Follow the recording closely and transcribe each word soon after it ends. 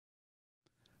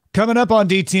Coming up on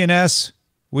DTNS,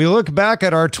 we look back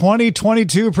at our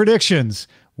 2022 predictions.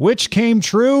 Which came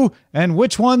true and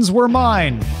which ones were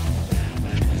mine?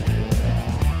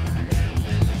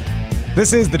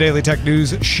 This is the Daily Tech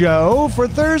News Show for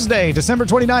Thursday, December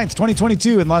 29th,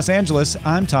 2022 in Los Angeles.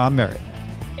 I'm Tom Merritt.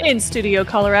 In Studio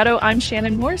Colorado, I'm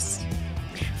Shannon Morse.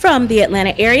 From the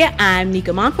Atlanta area, I'm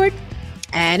Nica Montford.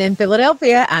 And in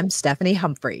Philadelphia, I'm Stephanie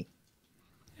Humphrey.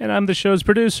 And I'm the show's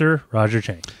producer, Roger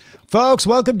Chang. Folks,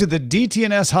 welcome to the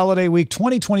DTNS Holiday Week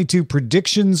 2022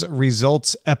 Predictions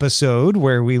Results episode,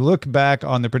 where we look back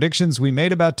on the predictions we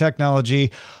made about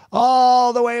technology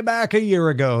all the way back a year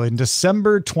ago in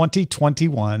December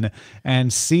 2021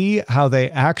 and see how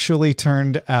they actually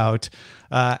turned out.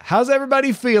 How's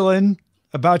everybody feeling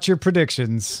about your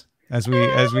predictions as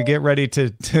we get ready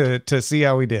to see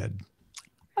how we did?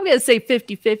 I'm going to say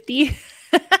 50-50.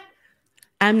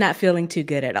 I'm not feeling too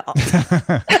good at all.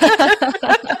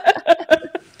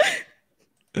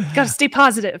 Got to stay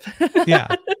positive. Yeah.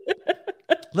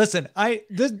 Listen, I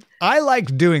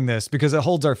like doing this because it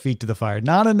holds our feet to the fire.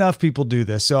 Not enough people do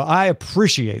this. So I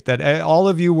appreciate that all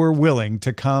of you were willing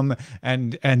to come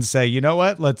and say, you know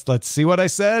what, let's see what I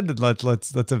said.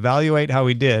 Let's evaluate how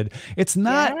we did. It's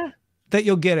not that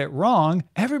you'll get it wrong.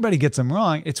 Everybody gets them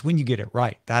wrong. It's when you get it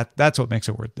right. That's what makes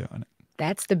it worth doing it.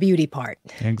 That's the beauty part.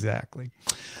 Exactly.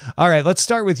 All right, let's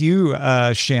start with you,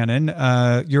 Shannon.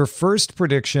 Your first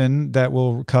prediction that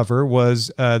we'll cover was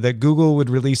that Google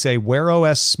would release a Wear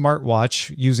OS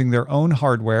smartwatch using their own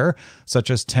hardware,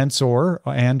 such as Tensor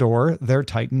and/or their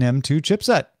Titan M2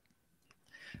 chipset.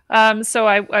 So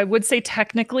I would say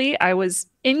technically I was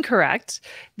incorrect.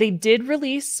 They did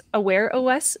release a Wear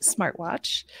OS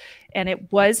smartwatch, and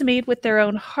it was made with their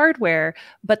own hardware,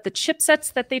 but the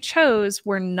chipsets that they chose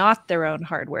were not their own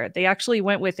hardware. They actually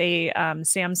went with a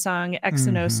Samsung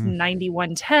Exynos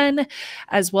 9110,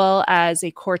 as well as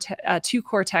two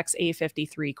Cortex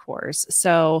A53 cores.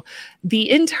 So the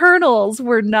internals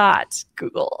were not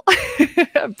Google,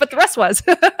 but the rest was.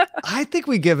 I think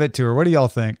we give it to her. What do y'all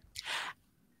think?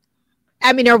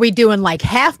 I mean, are we doing like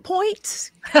half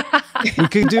points? We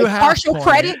can do half partial point.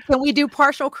 credit. Can we do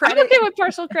partial credit? I'm okay with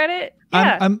partial credit.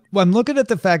 Yeah. I'm looking at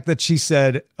the fact that she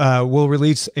said we'll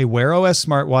release a Wear OS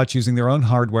smartwatch using their own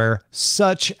hardware,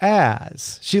 such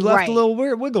as she left a little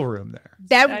wiggle room there.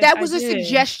 That was a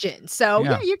suggestion. So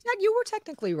yeah, you were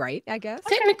technically right, I guess.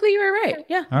 Technically, you were right.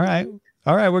 Yeah. All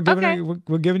right. We're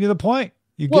giving you the point.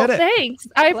 You get it. Thanks.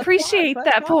 I appreciate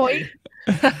that point.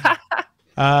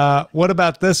 What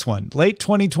about this one? Late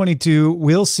 2022,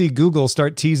 we'll see Google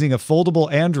start teasing a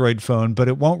foldable Android phone, but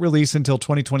it won't release until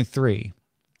 2023.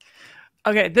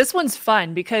 Okay, this one's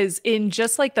fun because in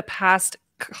just like the past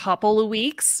couple of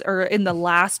weeks or in the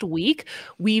last week,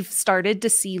 we've started to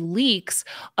see leaks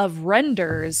of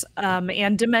renders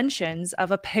and dimensions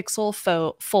of a Pixel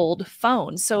Fold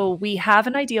phone. So we have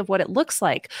an idea of what it looks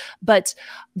like, but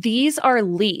these are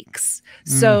leaks.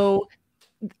 So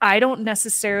I don't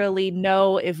necessarily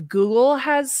know if Google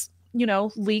has,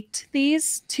 leaked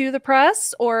these to the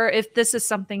press or if this is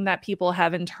something that people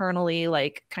have internally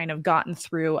like kind of gotten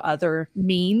through other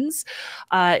means.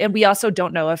 And we also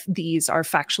don't know if these are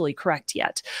factually correct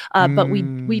yet. But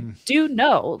we do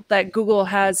know that Google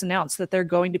has announced that they're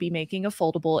going to be making a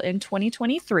foldable in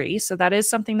 2023. So that is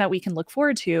something that we can look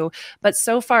forward to. But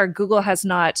so far, Google has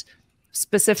not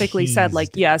specifically said like,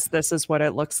 yes, this is what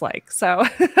it looks like. So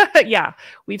yeah,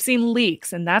 we've seen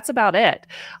leaks and that's about it.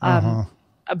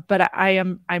 But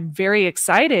I'm very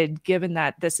excited given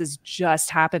that this has just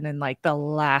happened in like the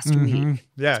last week.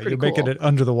 Yeah, you're making it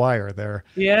under the wire there.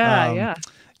 Yeah.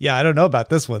 Yeah, I don't know about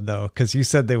this one though, because you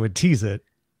said they would tease it.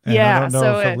 And I don't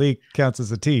know if a leak counts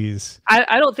as a tease.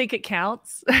 I don't think it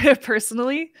counts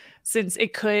personally, since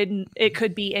it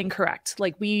could be incorrect.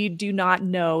 Like we do not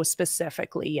know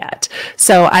specifically yet.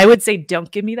 So I would say don't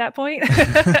give me that point.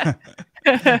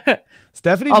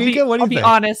 Stephanie, Nica, what do you think? I'll be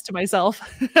honest to myself.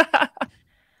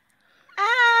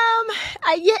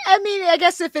 I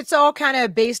guess if it's all kind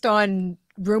of based on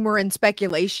rumor and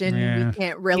speculation, we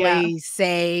can't really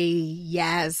say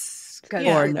yes.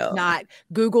 Or no.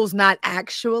 Google's not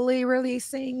actually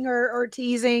releasing or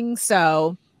teasing.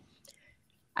 So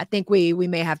I think we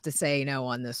may have to say no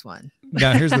on this one.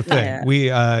 Now, here's the thing. We,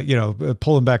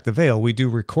 pulling back the veil, we do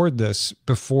record this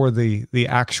before the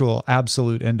actual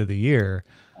absolute end of the year.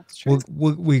 That's true.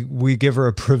 We give her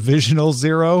a provisional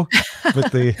 0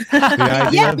 with the idea.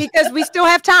 Yeah, because we still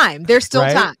have time. There's still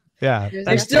time. Yeah.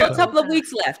 There's still a couple of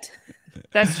weeks left.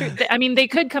 That's true. I mean, they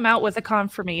could come out with a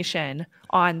confirmation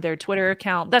on their Twitter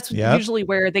account. That's usually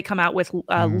where they come out with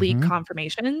leak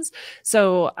confirmations.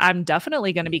 So I'm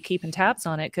definitely going to be keeping tabs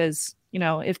on it because you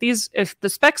know, if the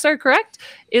specs are correct,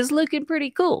 is looking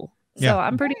pretty cool. So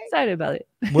I'm pretty excited about it.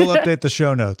 We'll update the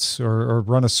show notes or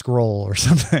run a scroll or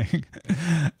something.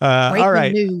 All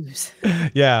right. News.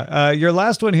 Yeah. Your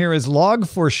last one here is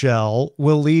Log4Shell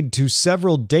will lead to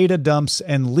several data dumps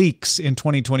and leaks in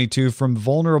 2022 from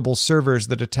vulnerable servers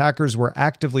that attackers were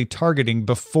actively targeting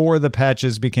before the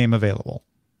patches became available.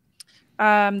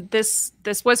 This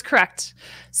was correct.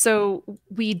 So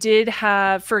we did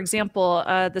have, for example,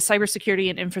 the Cybersecurity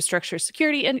and Infrastructure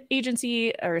Security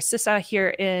Agency, or CISA, here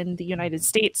in the United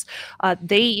States.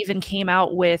 They even came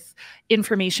out with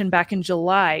information back in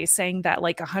July saying that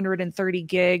like 130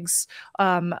 gigs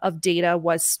of data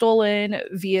was stolen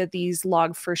via these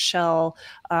Log4Shell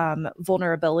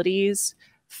vulnerabilities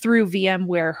through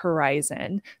VMware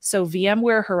Horizon. So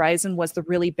VMware Horizon was the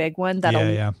really big one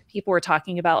that people were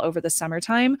talking about over the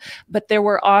summertime, but there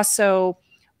were also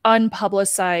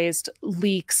unpublicized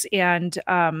leaks and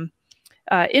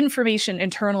information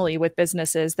internally with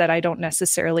businesses that I don't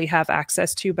necessarily have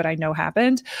access to, but I know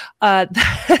happened,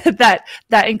 that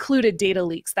included data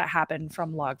leaks that happened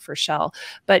from Log4Shell.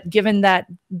 But given that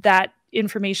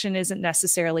information isn't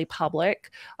necessarily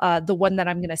public, the one that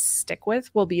I'm going to stick with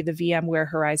will be the VMware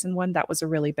Horizon one. That was a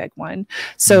really big one.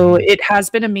 So it has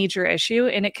been a major issue,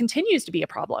 and it continues to be a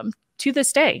problem to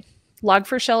this day.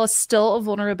 Log4Shell is still a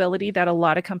vulnerability that a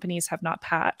lot of companies have not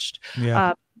patched.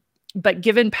 But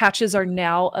given patches are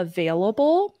now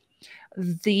available,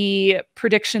 the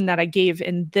prediction that I gave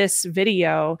in this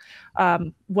video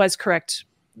was correct.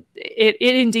 It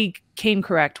indeed came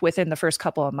correct within the first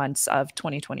couple of months of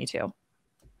 2022.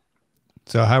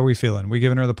 So how are we feeling? We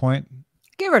giving her the point?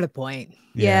 Give her the point.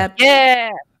 Yeah.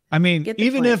 I mean,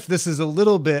 even if this is a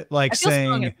little bit like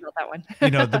saying, that one. you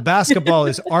know, the basketball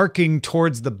is arcing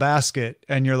towards the basket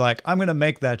and you're like, I'm going to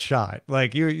make that shot.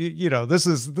 Like you know, this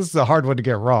is a hard one to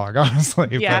get wrong,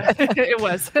 honestly. Yeah, but, it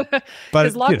was.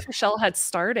 Because Log4Shell had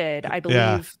started, I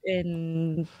believe,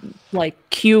 in like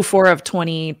Q4 of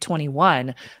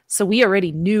 2021. So we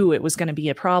already knew it was going to be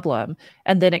a problem.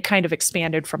 And then it kind of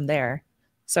expanded from there.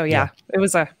 So it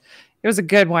was a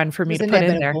good one for me to put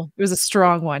in there. It was a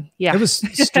strong one. Yeah. It was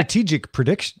strategic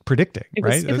predicting,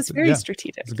 right? It was very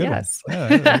strategic. It's a good one.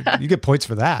 Yeah, you get points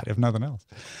for that, if nothing else.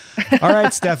 All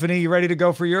right, Stephanie, you ready to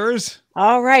go for yours?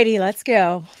 All righty, let's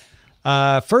go.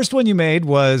 First one you made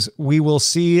was, we will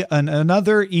see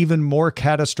another even more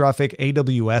catastrophic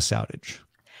AWS outage.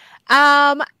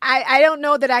 I don't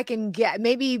know that I can get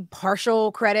maybe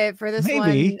partial credit for this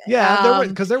one. Yeah,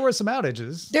 because there were some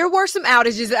outages. There were some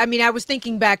outages. I mean, I was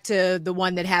thinking back to the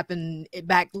one that happened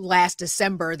back last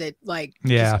December that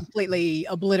just completely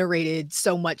obliterated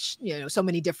so much, so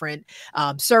many different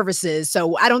services.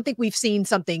 So I don't think we've seen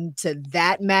something to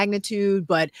that magnitude,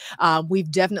 but we've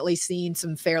definitely seen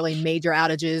some fairly major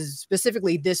outages.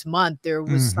 Specifically this month, there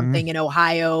was something in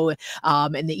Ohio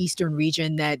in the eastern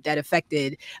region that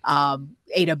affected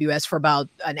AWS for about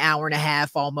an hour and a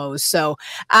half almost. So,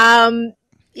 I'm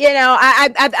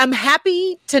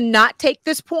happy to not take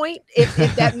this point if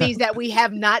that means that we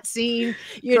have not seen,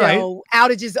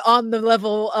 outages on the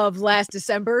level of last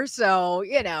December. So,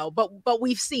 but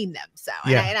we've seen them. So,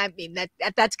 and I mean,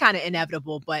 that's kind of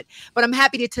inevitable, but I'm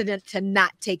happy to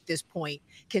not take this point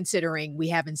considering we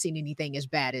haven't seen anything as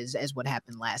bad as what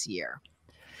happened last year.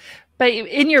 But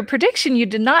in your prediction, you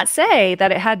did not say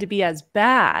that it had to be as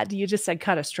bad. You just said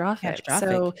catastrophic.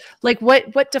 So, like,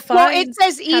 what defines? Well, it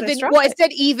says even. Well, it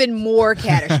said even more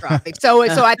catastrophic. So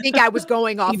I think I was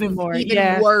going off even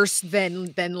worse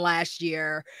than last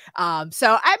year.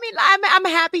 So I mean, I'm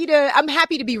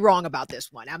happy to be wrong about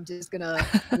this one. I'm just gonna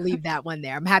leave that one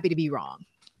there. I'm happy to be wrong.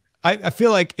 I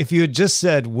feel like if you had just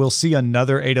said we'll see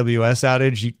another AWS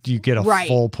outage, you get a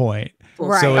full point.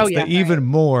 Right. So it's even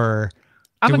more.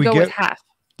 I'm going to go with half.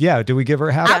 Yeah. Do we give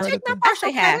her half? I'll take my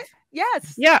partial half.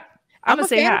 Yes. Yeah. I'm going to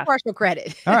say half. Partial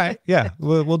credit. All right. Yeah.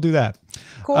 We'll do that.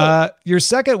 Cool. Your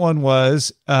second one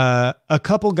was a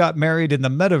couple got married in the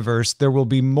metaverse. There will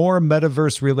be more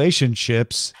metaverse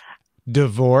relationships.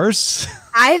 Divorce.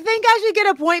 I think I should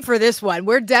get a point for this one.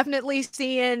 We're definitely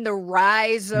seeing the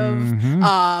rise of,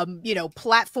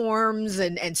 platforms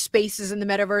and spaces in the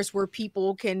metaverse where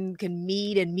people can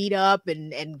meet up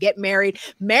and get married.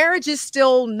 Marriage is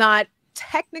still not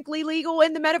technically legal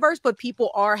in the metaverse, but people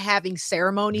are having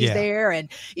ceremonies there, and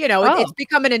it's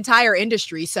become an entire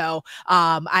industry. So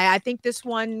I think this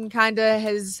one kind of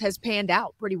has panned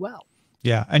out pretty well.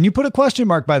 Yeah. And you put a question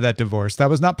mark by that divorce. That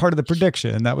was not part of the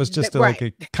prediction. That was just like a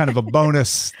kind of a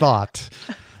bonus thought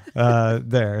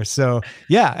there. So,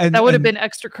 yeah. And that would have been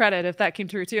extra credit if that came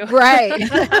true too. Right.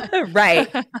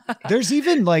 Right. There's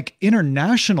even like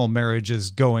international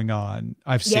marriages going on.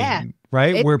 I've seen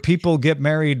right? Where people get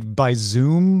married by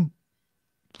Zoom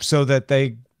so that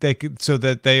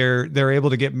they're able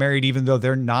to get married even though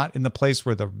they're not in the place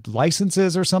where the license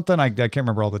is or something. I can't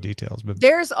remember all the details, but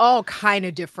there's all kind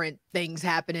of different things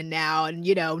happening now. And,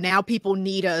 now people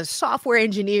need a software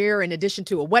engineer in addition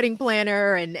to a wedding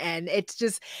planner. And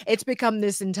it's become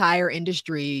this entire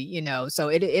industry, so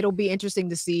it'll be interesting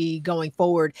to see going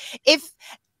forward.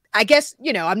 I guess,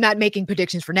 I'm not making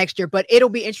predictions for next year, but it'll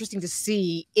be interesting to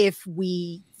see if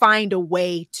we find a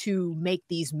way to make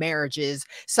these marriages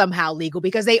somehow legal,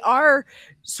 because they are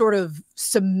sort of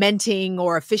cementing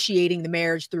or officiating the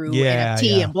marriage through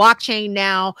NFT and blockchain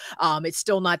now. It's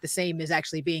still not the same as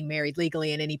actually being married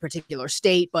legally in any particular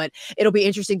state, but it'll be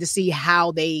interesting to see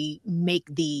how they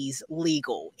make these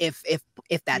legal, if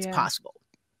that's possible.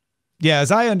 Yeah,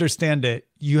 as I understand it,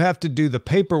 you have to do the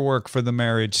paperwork for the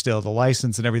marriage still, the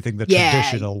license and everything the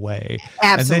traditional way.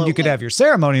 Absolutely. And then you could have your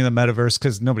ceremony in the metaverse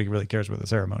because nobody really cares where the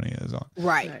ceremony is on.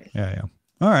 Right. Yeah.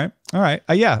 All right.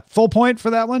 Yeah. Full point for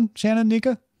that one, Shannon,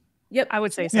 Nica? Yep, I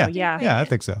would say so. Yeah. Yeah, I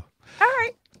think so. All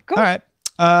right. Cool. All right.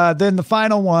 Then the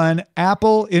final one,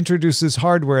 Apple introduces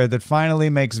hardware that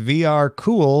finally makes VR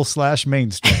cool /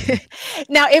 mainstream.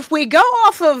 Now, if we go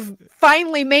off of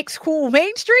finally makes cool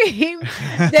mainstream,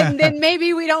 then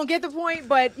maybe we don't get the point.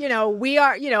 But, we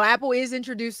are, Apple is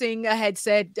introducing a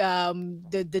headset.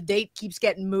 The date keeps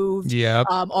getting moved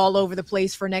all over the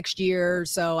place for next year.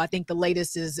 So I think the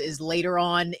latest is later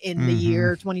on in the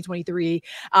year 2023.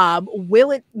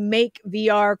 Will it make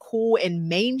VR cool and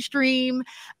mainstream?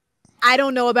 I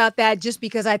don't know about that, just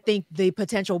because I think the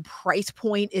potential price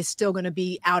point is still going to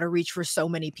be out of reach for so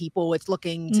many people. It's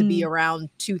looking to be around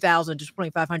 $2,000 to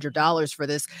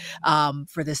 $2,500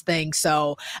 for this thing.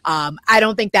 So I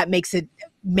don't think that makes it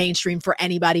mainstream for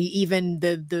anybody, even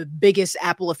the biggest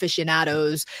Apple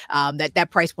aficionados. That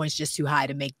price point is just too high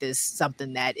to make this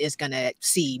something that is going to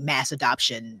see mass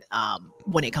adoption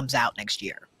when it comes out next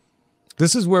year.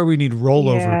 This is where we need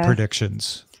rollover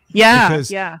predictions. Yeah,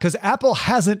 because Apple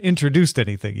hasn't introduced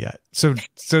anything yet. So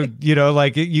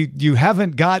like you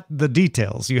haven't got the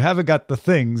details, you haven't got the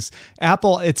things.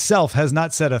 Apple itself has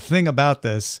not said a thing about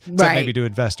this, except maybe to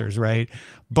investors, right?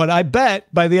 But I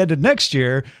bet by the end of next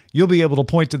year, you'll be able to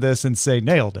point to this and say,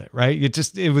 nailed it, right?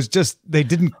 It was just, they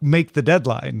didn't make the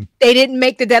deadline. They didn't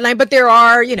make the deadline, but there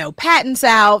are, patents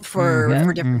out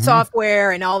for different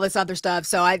software and all this other stuff.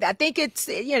 So I think it's,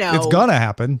 it's going to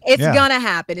happen. It's going to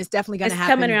happen. It's definitely going to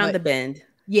happen. It's coming around the bend.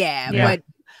 Yeah.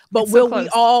 But will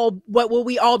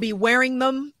we all be wearing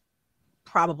them?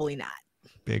 Probably not.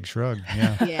 Big shrug.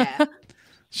 Yeah. Yeah.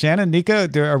 Shannon, Nica,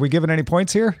 are we giving any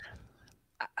points here?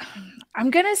 I'm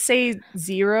going to say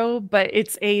 0, but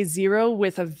it's a 0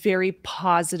 with a very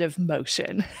positive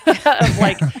motion of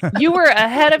like, you were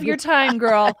ahead of your time,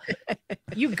 girl.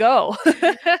 You go.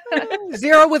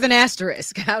 0 with an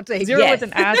asterisk. I'll take 0 with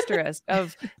an asterisk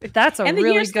of that's a and the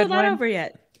really year's good still one. not over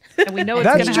yet. And we know it's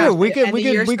going to happen. The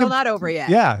year's still not over yet.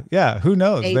 Yeah. Who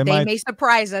knows? They may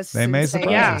surprise us. They may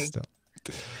surprise us still.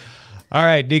 All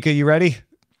right, Nica, you ready?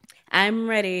 I'm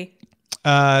ready.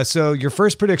 So your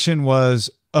first prediction was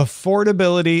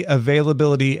affordability,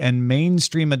 availability, and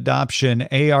mainstream adoption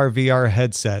AR/VR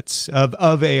headsets of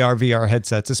AR/VR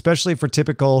headsets, especially for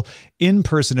typical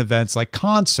in-person events like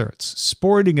concerts,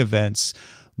 sporting events,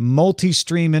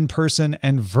 multi-stream in-person,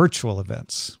 and virtual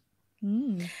events.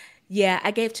 Yeah,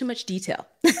 I gave too much detail.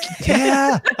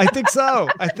 Yeah, I think so.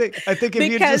 I think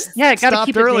if you just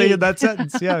stopped early in that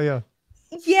sentence. Yeah.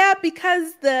 Yeah,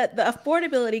 because the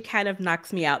affordability kind of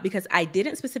knocks me out, because I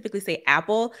didn't specifically say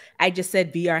Apple. I just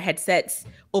said VR headsets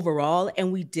overall.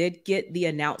 And we did get the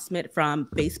announcement from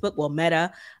Facebook,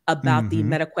 Meta, about the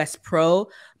Meta Quest Pro,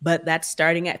 but that's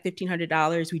starting at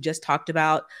 $1,500. We just talked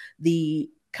about the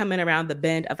coming around the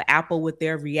bend of Apple with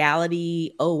their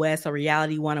Reality OS or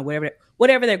Reality One or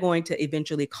whatever they're going to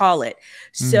eventually call it.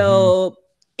 So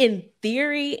in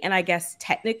theory, and I guess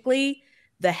technically,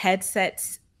 the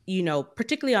headsets,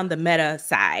 particularly on the Meta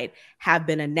side, have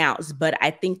been announced, but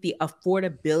I think the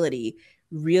affordability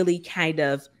really kind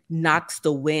of knocks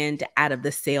the wind out of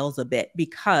the sails a bit,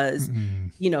 because,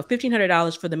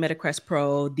 $1,500 for the Meta Quest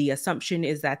Pro, the assumption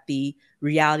is that the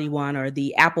Reality One or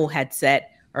the Apple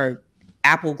headset or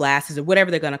Apple glasses or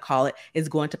whatever they're going to call it is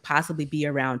going to possibly be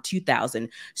around $2,000.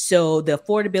 So the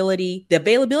affordability, the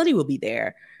availability will be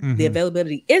there. The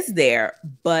availability is there,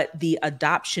 but the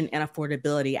adoption and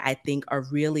affordability, I think, are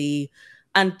really,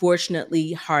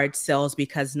 unfortunately, hard sells,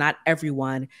 because not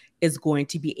everyone is going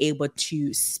to be able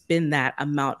to spend that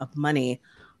amount of money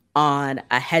on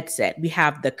a headset. We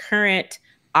have the current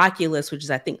Oculus, which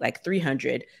is I think like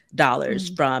 $300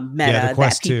 from Meta, the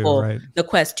Quest 2, right? The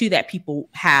Quest 2 that people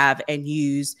have and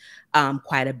use.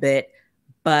 quite a bit.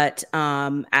 But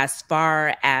as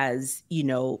far as,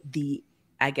 the,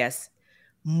 I guess,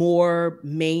 more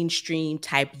mainstream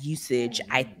type usage,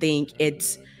 I think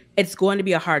it's going to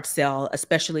be a hard sell,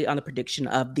 especially on the prediction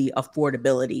of the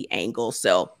affordability angle.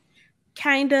 So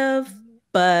kind of,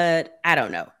 but I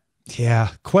don't know. Yeah,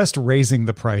 Quest raising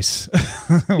the price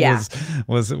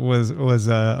was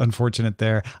unfortunate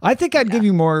there. I think I'd give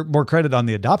you more credit on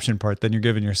the adoption part than you're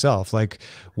giving yourself. Like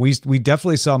we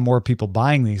definitely saw more people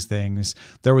buying these things.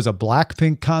 There was a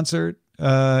Blackpink concert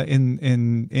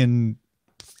in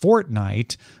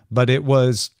Fortnite, but it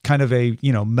was kind of a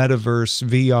metaverse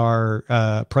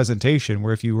VR presentation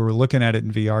where if you were looking at it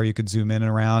in VR, you could zoom in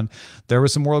and around. There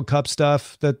was some World Cup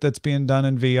stuff that's being done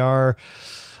in VR.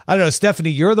 I don't know,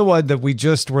 Stephanie, you're the one that we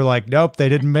just were like, nope, they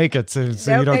didn't make it, so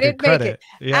you don't get credit.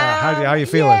 Yeah, how are you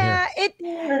feeling here?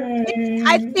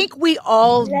 I think we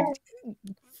all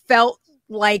felt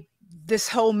like this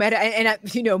whole meta, and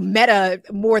meta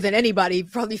more than anybody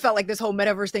probably felt like this whole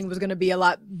metaverse thing was going to be a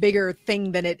lot bigger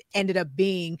thing than it ended up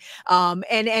being.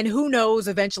 And who knows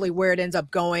eventually where it ends up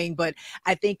going. But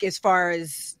I think as far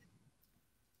as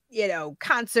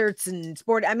concerts and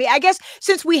sport, I mean, I guess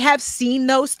since we have seen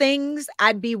those things,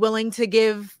 I'd be willing to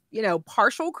give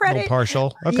partial credit.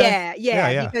 Partial. Okay.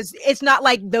 Yeah, because it's not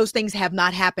like those things have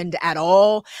not happened at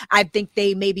all. I think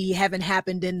they maybe haven't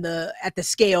happened at the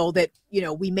scale that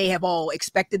we may have all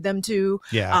expected them to.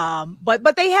 Yeah.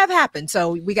 But they have happened,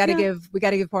 so we got to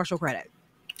give partial credit.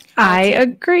 I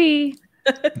agree.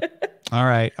 All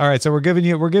right. So we're giving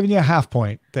you a half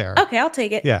point there. Okay, I'll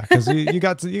take it. Yeah, because you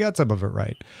got some of it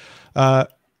right.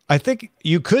 I think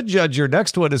you could judge your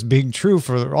next one as being true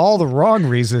for all the wrong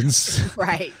reasons.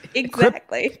 Right.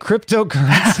 Exactly.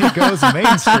 Cryptocurrency goes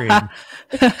mainstream.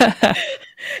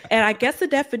 And I guess the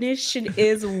definition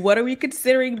is, what are we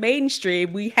considering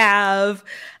mainstream? We have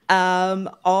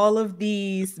all of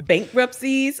these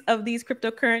bankruptcies of these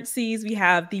cryptocurrencies. We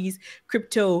have these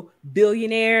crypto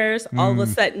billionaires all of a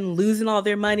sudden losing all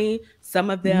their money. Some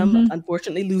of them,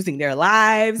 unfortunately, losing their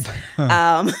lives.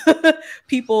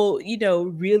 People,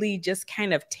 really just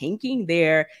kind of tanking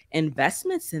their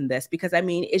investments in this, because I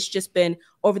mean, it's just been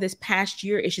over this past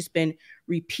year, it's just been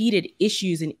repeated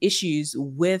issues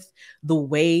with the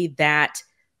way that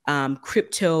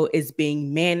crypto is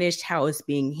being managed, how it's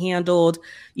being handled.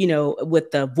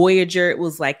 With the Voyager, it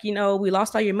was like, we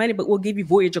lost all your money, but we'll give you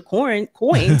Voyager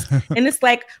coins. And it's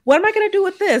like, what am I going to do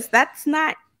with this? That's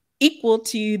not equal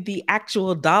to the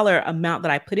actual dollar amount that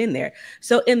I put in there.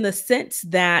 So in the sense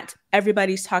that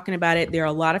everybody's talking about it, there are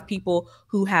a lot of people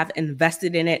who have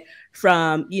invested in it,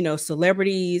 from,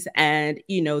 celebrities and,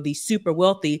 the super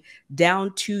wealthy,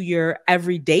 down to your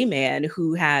everyday man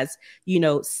who has,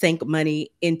 sank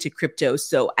money into crypto.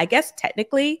 So I guess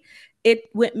technically it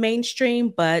went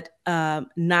mainstream, but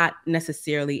not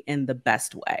necessarily in the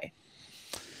best way.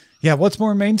 Yeah, what's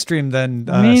more mainstream than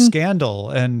scandal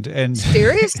and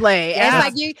seriously? Yeah.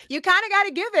 It's like you kind of got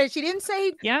to give it. She didn't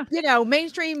say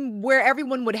mainstream where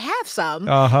everyone would have some.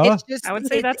 It's just, I would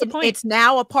say that's a point. It's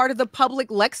now a part of the public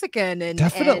lexicon, and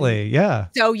definitely, yeah.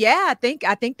 So I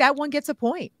think that one gets a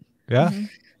point. Yeah. Mm-hmm.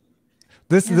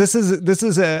 This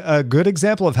is a good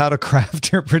example of how to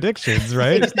craft your predictions,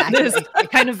 right? Exactly. It's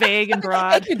kind of vague and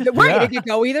broad. It could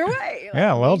go either way.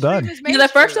 Yeah, well done. Yeah, the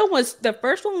first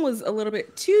one was a little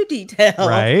bit too detailed.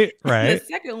 Right. The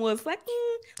second was like,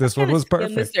 this one was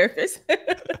perfect. The surface.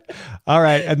 All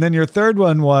right, and then your third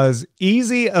one was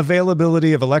easy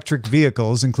availability of electric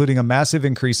vehicles, including a massive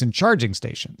increase in charging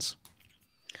stations.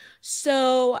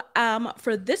 So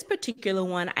for this particular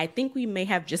one, I think we may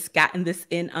have just gotten this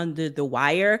in under the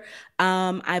wire.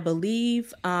 I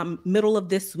believe middle of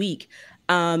this week,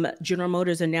 General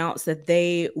Motors announced that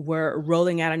they were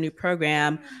rolling out a new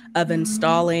program of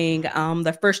installing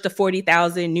the first of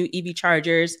 40,000 new EV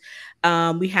chargers.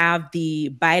 We have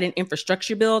the Biden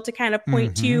infrastructure bill to kind of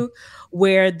point to,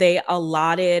 where they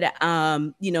allotted,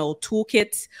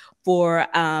 toolkits for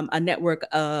a network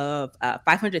of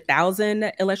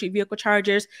 500,000 electric vehicle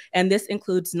chargers. And this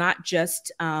includes not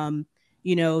just,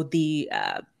 the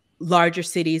larger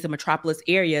cities and metropolis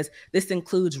areas. This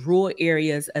includes rural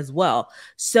areas as well.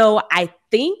 So I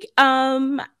think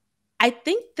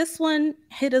this one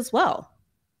hit as well.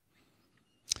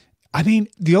 I mean,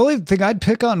 the only thing I'd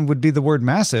pick on would be the word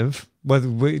massive. But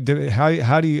how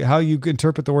you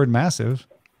interpret the word massive?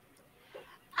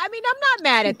 I mean, I'm not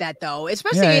mad at that though,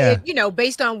 especially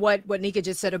based on what Nica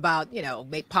just said about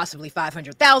possibly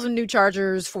 500,000 new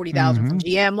chargers, 40,000 from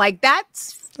GM. Like that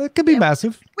could be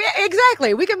massive. Yeah,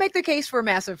 exactly. We can make the case for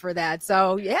massive for that.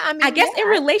 So yeah, I mean, I guess in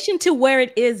relation to where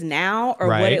it is now or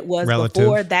what it was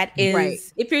before, that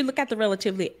is, if you look at the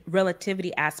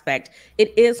relativity aspect,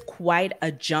 it is quite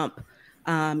a jump.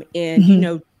 And you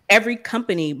know, every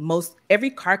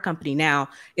car company now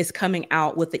is coming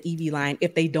out with the EV line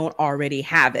if they don't already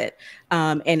have it.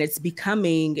 And it's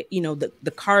becoming, you know,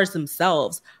 the cars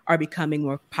themselves are becoming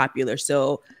more popular.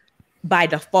 So by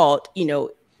default, you know,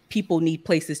 people need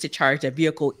places to charge their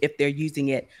vehicle if they're using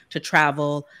it to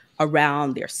travel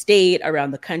around their state,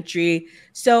 around the country.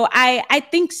 So I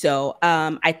think so.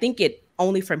 I think it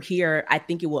only from here, I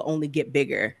think it will only get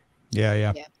bigger.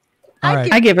 Yeah. All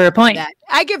right. I give her a point.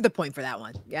 I give the point for that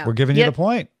one. Yeah. We're giving you the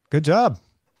point. Good job.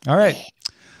 All right.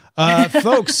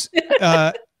 Folks,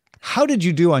 how did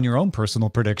you do on your own personal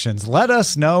predictions? Let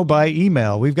us know by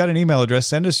email. We've got an email address.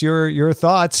 Send us your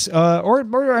thoughts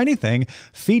or anything.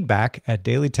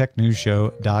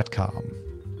 feedback@dailytechnewsshow.com.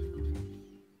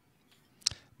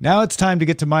 Now it's time to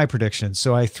get to my predictions.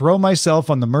 So I throw myself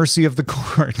on the mercy of the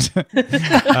court.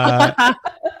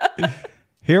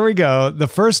 Here we go. The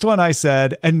first one I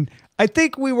said, and I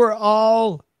think we were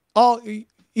all,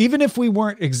 even if we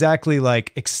weren't exactly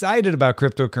like excited about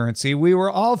cryptocurrency, we were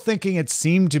all thinking it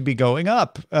seemed to be going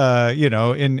up, you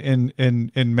know,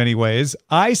 in many ways.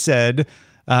 I said,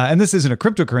 and this isn't a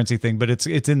cryptocurrency thing, but it's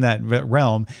in that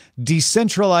realm,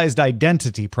 decentralized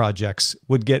identity projects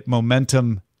would get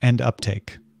momentum and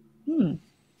uptake.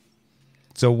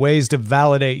 So ways to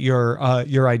validate your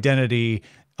identity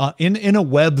in a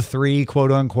Web3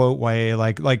 quote unquote way,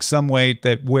 like some way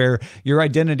that where your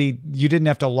identity, you didn't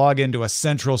have to log into a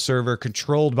central server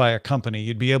controlled by a company.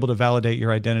 You'd be able to validate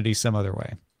your identity some other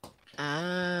way.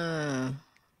 Are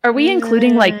we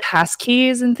including like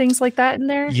passkeys and things like that in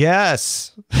there?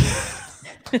 Yes.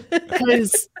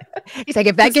 Because he's like,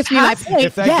 if that gets me my point,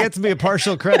 if that gets me a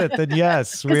partial credit, then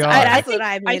yes, we are. I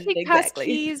think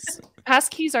exactly.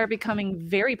 Passkeys are becoming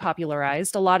very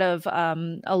popularized. A lot of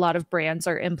brands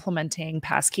are implementing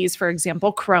passkeys. For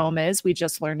example, Chrome is. We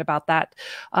just learned about that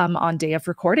on day of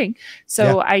recording.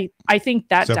 So yeah. I think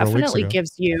that definitely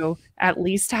gives you at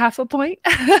least half a point.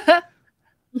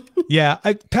 Yeah,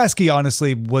 passkey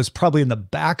honestly was probably in the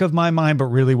back of my mind, but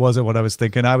really wasn't what I was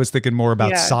thinking. I was thinking more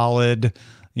about solid,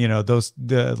 you know,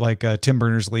 Tim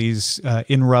Berners-Lee's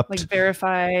Inrupt, like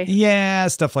verify,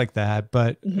 stuff like that.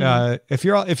 But if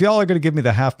y'all are going to give me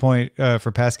the half point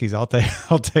for passkeys,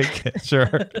 I'll take it. Sure.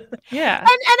 Yeah, and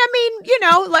I mean, you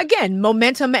know, again,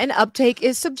 momentum and uptake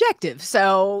is subjective,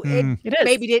 so it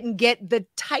maybe didn't get the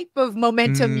type of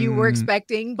momentum you were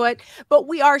expecting, but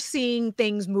we are seeing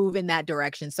things move in that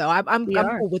direction. So I'm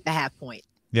cool with the half point.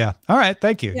 Yeah. All right.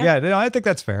 Thank you. Yeah, no, I think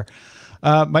that's fair.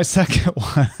 My second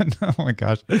one, oh my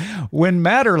gosh. When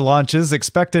Matter launches,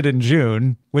 expected in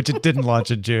June, which it didn't launch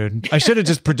in June. I should have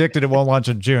just predicted it won't launch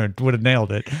in June. Would have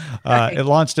nailed it. It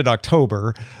launched in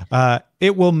October.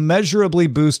 It will measurably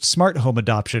boost smart home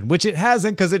adoption, which it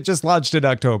hasn't because it just launched in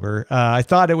October. I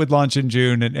thought it would launch in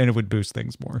June and it would boost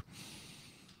things more.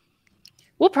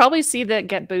 We'll probably see that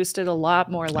get boosted a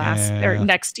lot more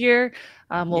next year.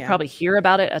 We'll probably hear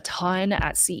about it a ton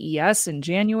at CES in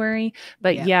January.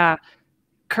 But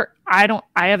I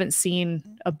haven't seen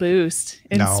a boost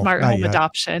in smart home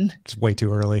adoption. It's way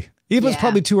too early. It was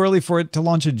probably too early for it to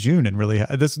launch in June. And really,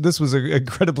 this was an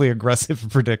incredibly aggressive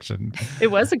prediction.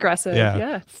 It was aggressive.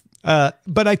 Yeah.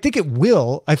 But I think it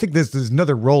will. I think there's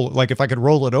another roll. Like if I could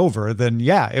roll it over, then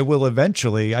it will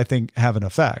eventually, I think, have an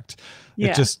effect.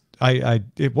 It just,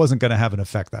 it wasn't going to have an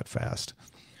effect that fast.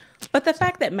 But the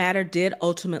fact that Matter did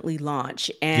ultimately launch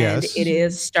and it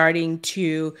is starting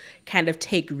to kind of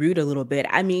take root a little bit.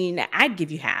 I mean, I'd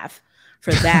give you half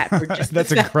for that. For just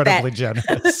that's incredibly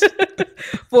generous.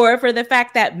 for the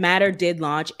fact that Matter did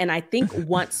launch. And I think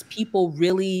once people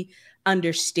really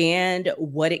understand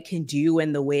what it can do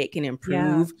and the way it can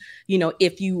improve, you know,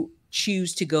 if you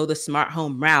choose to go the smart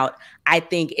home route, I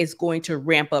think it's going to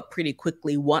ramp up pretty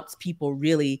quickly once people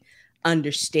really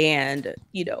understand,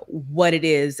 you know, what it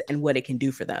is and what it can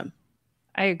do for them.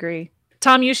 I agree.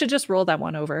 Tom, you should just roll that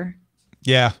one over.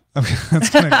 Yeah,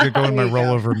 that's going to go in my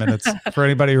rollover minutes. For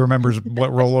anybody who remembers what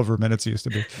rollover minutes used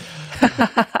to be.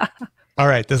 All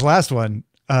right, this last one.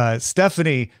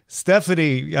 Stephanie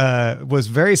was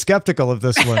very skeptical of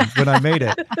this one when I made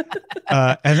it.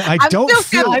 And I don't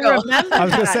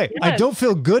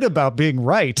feel good about being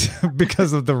right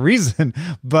because of the reason,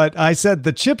 but I said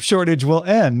the chip shortage will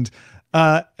end.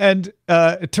 And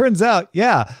it turns out,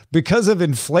 because of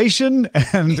inflation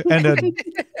and a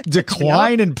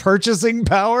decline in purchasing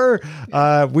power,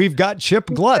 we've got chip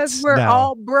gluts. Because we're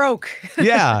all broke.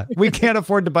 We can't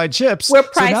afford to buy chips. We're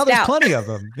priced so now there's out. plenty of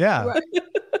them. Yeah. Right.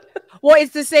 Well,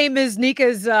 it's the same as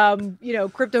Nica's,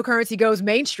 cryptocurrency goes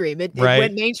mainstream. It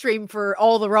went mainstream for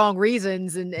all the wrong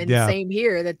reasons. And same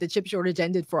here, that the chip shortage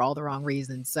ended for all the wrong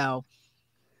reasons. So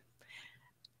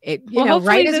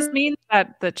hopefully this means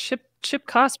that the chip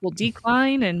cost will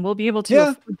decline and we'll be able to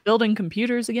afford building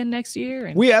computers again next year.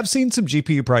 And we have seen some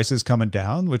GPU prices coming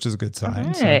down, which is a good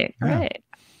sign. Right.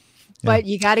 But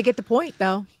you got to get the point,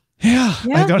 though. Yeah,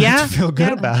 I don't have to feel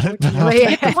good about it. But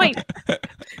get the point.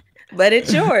 But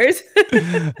it's yours.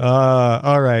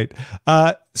 All right.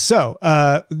 So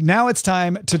now it's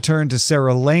time to turn to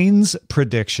Sarah Lane's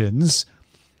predictions.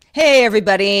 Hey,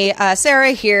 everybody.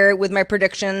 Sarah here with my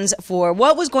predictions for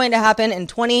what was going to happen in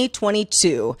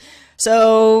 2022.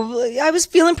 So I was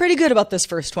feeling pretty good about this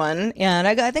first one, and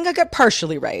I think I got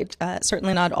partially right.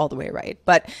 Certainly not all the way right.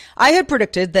 But I had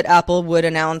predicted that Apple would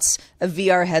announce a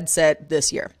VR headset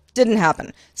this year. Didn't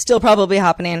happen. Still probably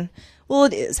happening. Well,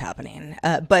 it is happening,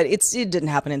 but it didn't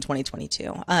happen in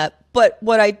 2022. But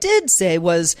what I did say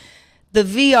was the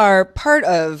VR part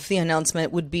of the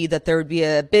announcement would be that there would be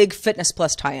a big Fitness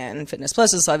Plus tie-in. Fitness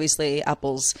Plus is obviously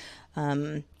Apple's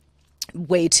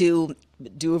way to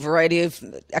do a variety of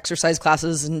exercise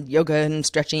classes and yoga and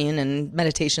stretching and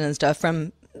meditation and stuff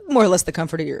from more or less the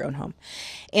comfort of your own home.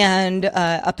 And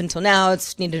up until now,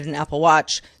 it's needed an Apple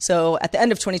Watch. So at the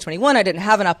end of 2021, I didn't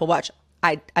have an Apple Watch.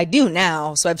 I do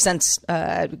now, so I've since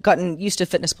gotten used to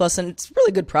Fitness Plus, and it's a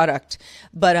really good product.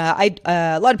 But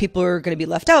a lot of people are going to be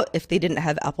left out if they didn't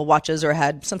have Apple Watches or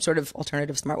had some sort of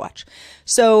alternative smartwatch.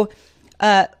 So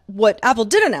what Apple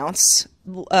did announce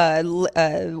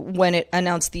when it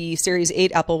announced the Series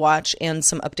 8 Apple Watch and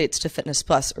some updates to Fitness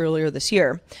Plus earlier this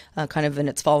year, kind of in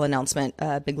its fall announcement,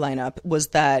 big lineup, was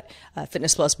that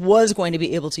Fitness Plus was going to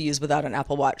be able to use without an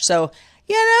Apple Watch. So,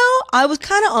 I was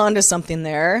kind of onto something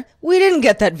there. We didn't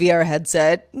get that VR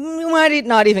headset. We might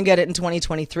not even get it in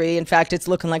 2023. In fact, it's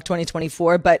looking like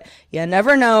 2024, but you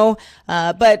never know.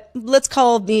 But let's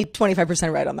call me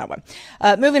 25% right on that one.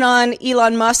 Moving on,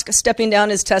 Elon Musk stepping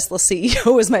down as Tesla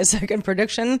CEO was my second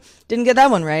prediction. Didn't get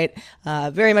that one right.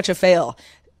 Very much a fail.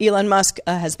 Elon Musk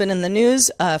has been in the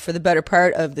news for the better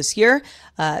part of this year,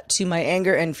 to my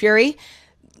anger and fury.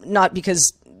 Not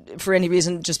because for any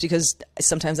reason, just because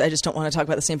sometimes I just don't want to talk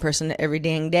about the same person every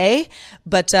dang day.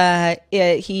 But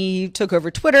he took over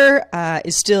Twitter,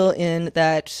 is still in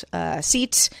that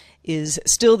seat, is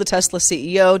still the Tesla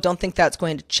CEO. Don't think that's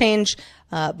going to change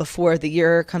before the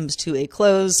year comes to a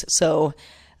close. So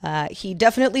he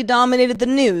definitely dominated the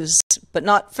news, but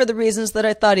not for the reasons that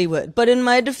I thought he would. But in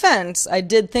my defense, I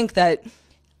did think that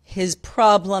his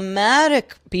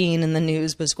problematic being in the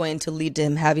news was going to lead to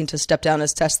him having to step down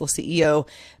as Tesla CEO,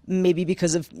 maybe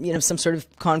because of, some sort of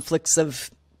conflicts of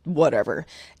whatever.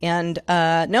 And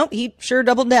no, he sure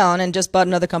doubled down and just bought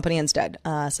another company instead.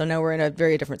 So now we're in a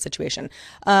very different situation.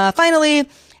 Finally,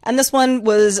 and this one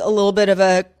was a little bit of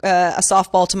a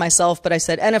softball to myself, but I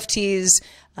said NFTs,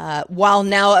 while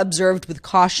now observed with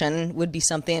caution, would be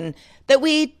something that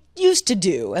we used to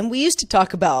do and we used to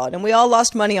talk about and we all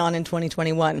lost money on in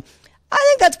 2021. I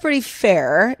think that's pretty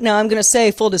fair. Now I'm going to say,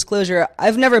 full disclosure,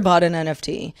 I've never bought an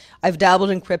NFT. I've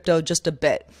dabbled in crypto just a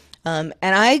bit. And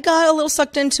I got a little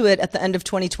sucked into it at the end of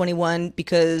 2021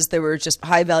 because there were just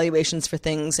high valuations for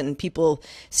things and people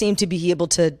seemed to be able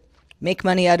to make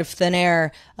money out of thin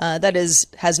air. That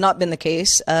has not been the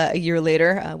case. A year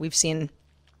later, we've seen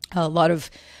a lot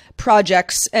of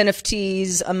projects,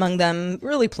 NFTs among them,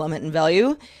 really plummet in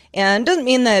value. And doesn't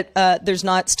mean that there's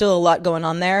not still a lot going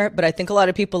on there, but I think a lot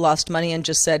of people lost money and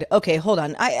just said, okay, hold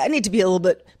on, I need to be a little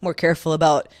bit more careful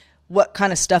about what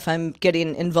kind of stuff I'm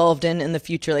getting involved in the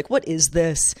future. Like, what is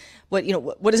this? What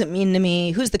does it mean to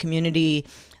me? Who's the community?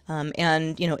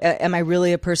 And am I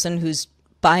really a person who's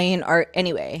buying art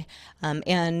anyway?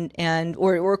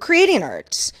 Or creating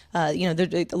art?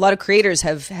 A lot of creators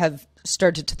have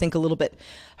started to think a little bit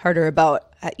harder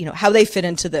about how they fit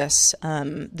into this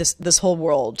whole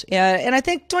world. And I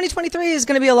think 2023 is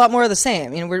going to be a lot more of the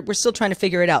same. We're still trying to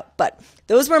figure it out. But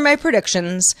those were my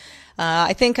predictions.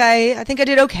 I think I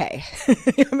did okay.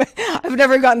 I've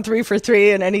never gotten 3 for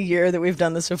 3 in any year that we've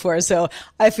done this before, so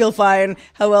I feel fine.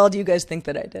 How well do you guys think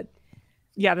that I did?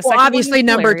 Yeah, obviously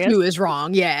number 2 is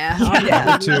wrong. Yeah.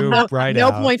 Number 2,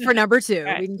 no point for number 2.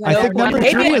 Right. We can I think number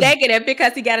maybe 3 a is negative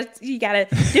because he got a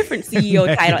different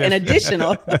CEO title, an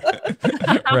additional.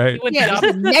 right. Yeah,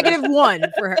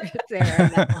 -1 for her,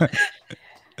 Sarah.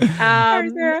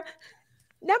 Sarah.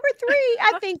 Number 3,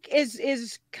 I think,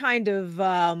 is kind of.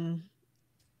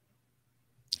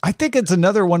 I think it's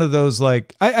another one of those,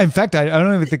 like, in fact, I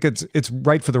don't even think it's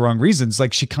right for the wrong reasons.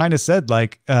 Like, she kind of said,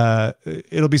 like,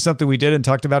 it'll be something we did and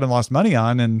talked about and lost money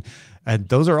on. And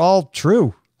those are all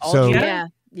true. Yeah.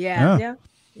 Yeah.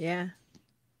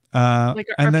 Like,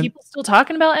 are people still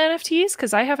talking about NFTs?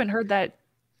 Because I haven't heard that.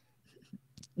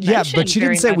 Yeah, but she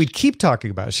didn't say we'd keep talking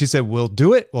about it. She said, we'll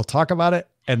do it, we'll talk about it,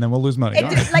 and then we'll lose money.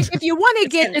 Like, if you want to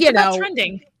get,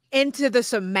 trending into the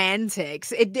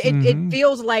semantics, it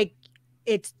feels like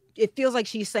it feels like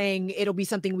she's saying it'll be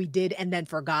something we did and then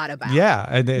forgot about. Yeah,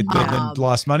 and then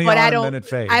lost money on, and then it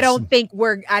fades. I don't think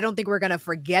we're gonna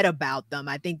forget about them.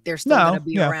 I think they're still gonna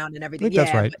be around and everything.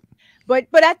 That's right. But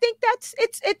I think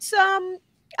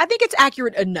I think it's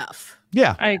accurate enough.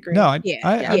 Yeah, I agree. No, I'm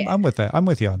with that. I'm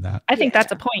with you on that. I think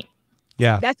that's a point.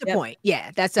 Yeah, that's a point.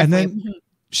 Yeah, that's a and point. then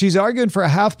she's arguing for a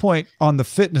half point on the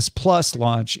Fitness Plus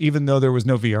launch, even though there was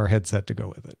no VR headset to go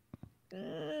with it.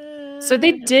 So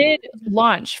they did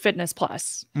launch Fitness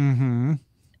Plus. Mm-hmm.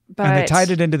 But and they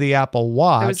tied it into the Apple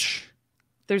Watch.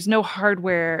 There's no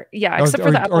hardware. Yeah, except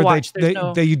for the Apple Watch.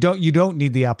 You don't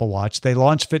need the Apple Watch. They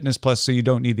launched Fitness Plus, so you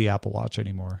don't need the Apple Watch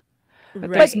anymore.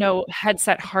 But there's no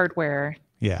headset hardware.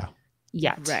 Yeah.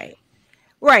 Yet.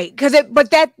 Right, because it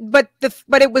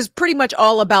was pretty much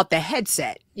all about the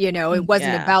headset. It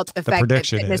wasn't about the fact that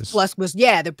Fitness Plus was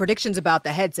the predictions about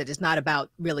the headset. It's not about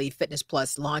really Fitness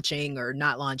Plus launching or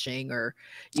not launching or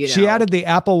She added the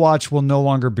Apple Watch will no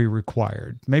longer be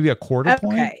required. Maybe a quarter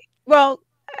point. Okay. Well,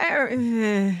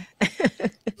 I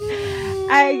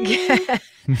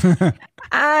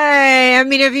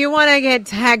mean, if you want to get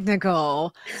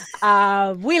technical,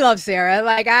 we love Sarah.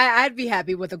 Like I'd be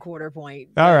happy with a quarter point.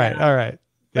 All right.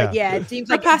 But it seems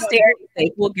like posterity's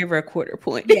sake, we'll give her a quarter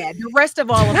point. Yeah, the rest of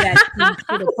all of that seems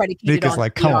sort of predicated Nika's on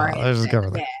like, come on, let's just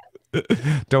cover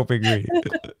that. Don't be greedy.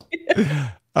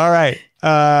 All right.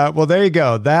 Well, there you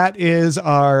go. That is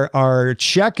our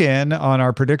check-in on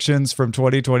our predictions from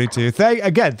 2022.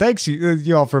 Thanks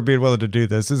you all for being willing to do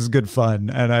this. This is good fun,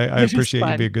 and I appreciate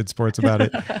you being good sports about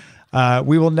it.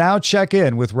 We will now check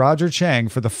in with Roger Chang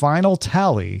for the final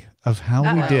tally of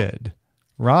how we did.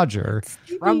 Roger,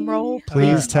 drum roll,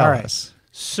 please tell us.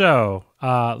 So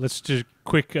let's do a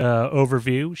quick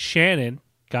overview. Shannon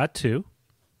got 2.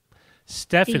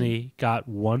 Stephanie got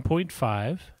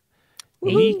 1.5.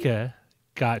 Nica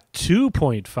got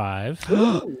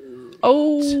 2.5.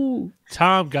 Oh,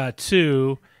 Tom got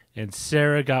 2, and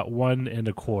Sarah got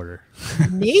 1.25.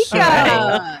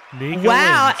 Nica, Nica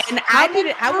wow! wins. And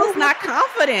I was not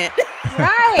confident.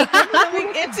 Right,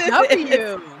 Coming into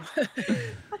you.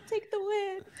 I'll take the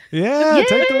win. Yeah,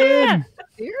 take the win.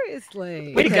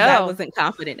 Seriously, way to go! I wasn't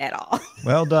confident at all.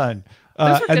 Well done.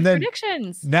 Those were good then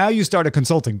predictions. Now you start a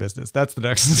consulting business. That's the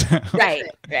next step. Right.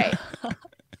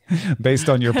 Based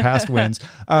on your past wins.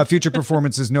 Future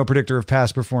performance is no predictor of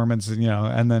past performance,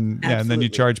 and then you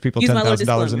charge people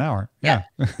 $10,000 an hour. Yeah.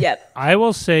 Yep. I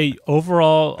will say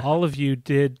overall, all of you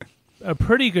did a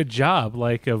pretty good job,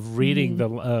 like of reading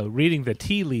the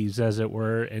tea leaves, as it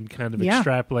were, and kind of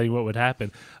extrapolating what would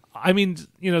happen. I mean,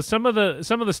 some of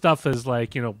the stuff is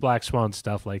like, black swan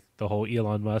stuff, like the whole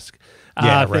Elon Musk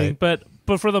thing. But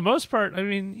for the most part, I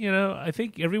mean, I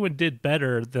think everyone did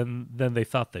better than they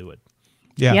thought they would.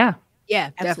 Yeah,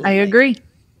 definitely. I agree.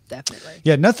 Definitely.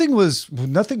 Yeah, nothing was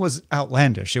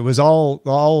outlandish. It was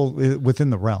all within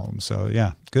the realm. So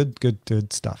yeah,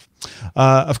 good stuff.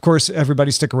 Of course,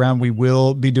 everybody stick around. We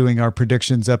will be doing our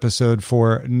predictions episode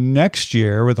for next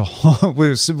year with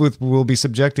we'll be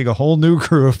subjecting a whole new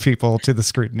crew of people to the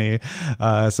scrutiny.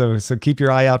 So keep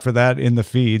your eye out for that in the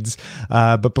feeds.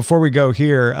 But before we go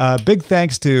here, big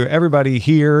thanks to everybody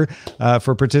here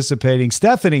for participating.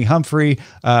 Stephanie, Humphrey,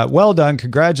 well done.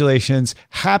 Congratulations.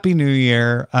 Happy New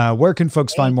Year. Where can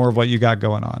folks find more of what you got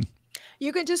going on?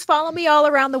 You can just follow me all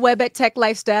around the web at Tech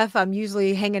Life Steph. I'm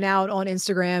usually hanging out on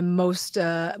Instagram most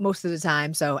of the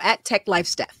time. So at Tech Life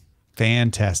Steph.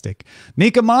 Fantastic.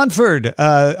 Nica Montford,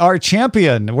 our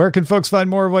champion. Where can folks find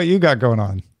more of what you got going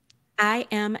on? I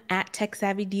am at Tech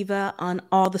Savvy Diva on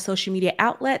all the social media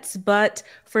outlets, but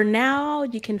for now,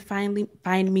 you can find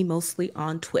me mostly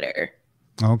on Twitter.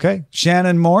 Okay.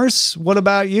 Shannon Morse, what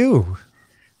about you?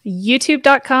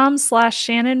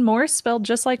 YouTube.com/Shannon Morse, spelled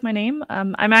just like my name.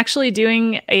 I'm actually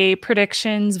doing a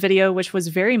predictions video, which was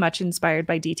very much inspired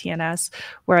by DTNS,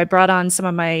 where I brought on some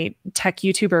of my tech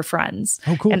YouTuber friends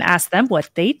and asked them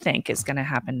what they think is going to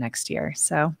happen next year.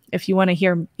 So if you want to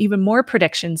hear even more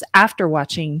predictions after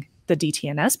watching the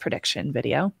DTNS prediction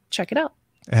video, check it out.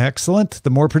 Excellent. The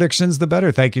more predictions, the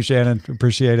better. Thank you, Shannon.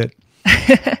 Appreciate it.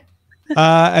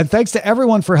 And thanks to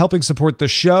everyone for helping support the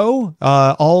show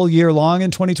all year long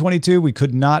in 2022. We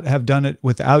could not have done it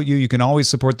without you. You can always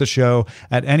support the show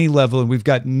at any level. And we've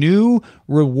got new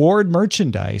reward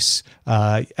merchandise.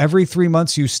 Every 3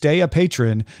 months you stay a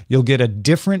patron, you'll get a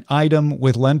different item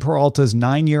with Len Peralta's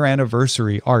 9-year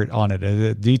anniversary art on it.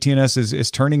 DTNS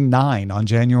is turning 9 on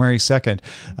January 2nd.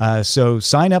 So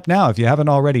sign up now if you haven't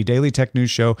already.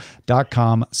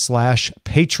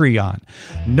 dailytechnewsshow.com/Patreon.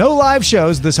 No live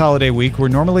shows this holiday week. We're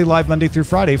normally live Monday through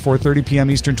Friday, 4:30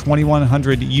 p.m. Eastern,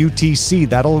 2100 UTC.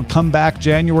 That'll come back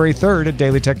January 3rd at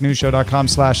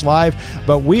dailytechnewsshow.com/live.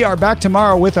 But we are back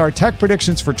tomorrow with our tech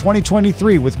predictions for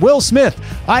 2023 with Will Smith,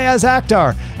 Ayaz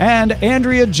Akhtar, and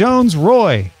Andrea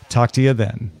Jones-Roy. Talk to you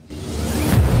then.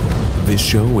 This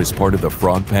show is part of the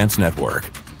Frog Pants Network.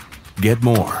 Get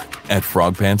more at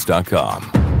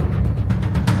frogpants.com.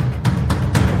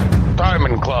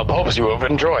 Diamond Club hopes you have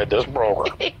enjoyed this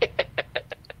program.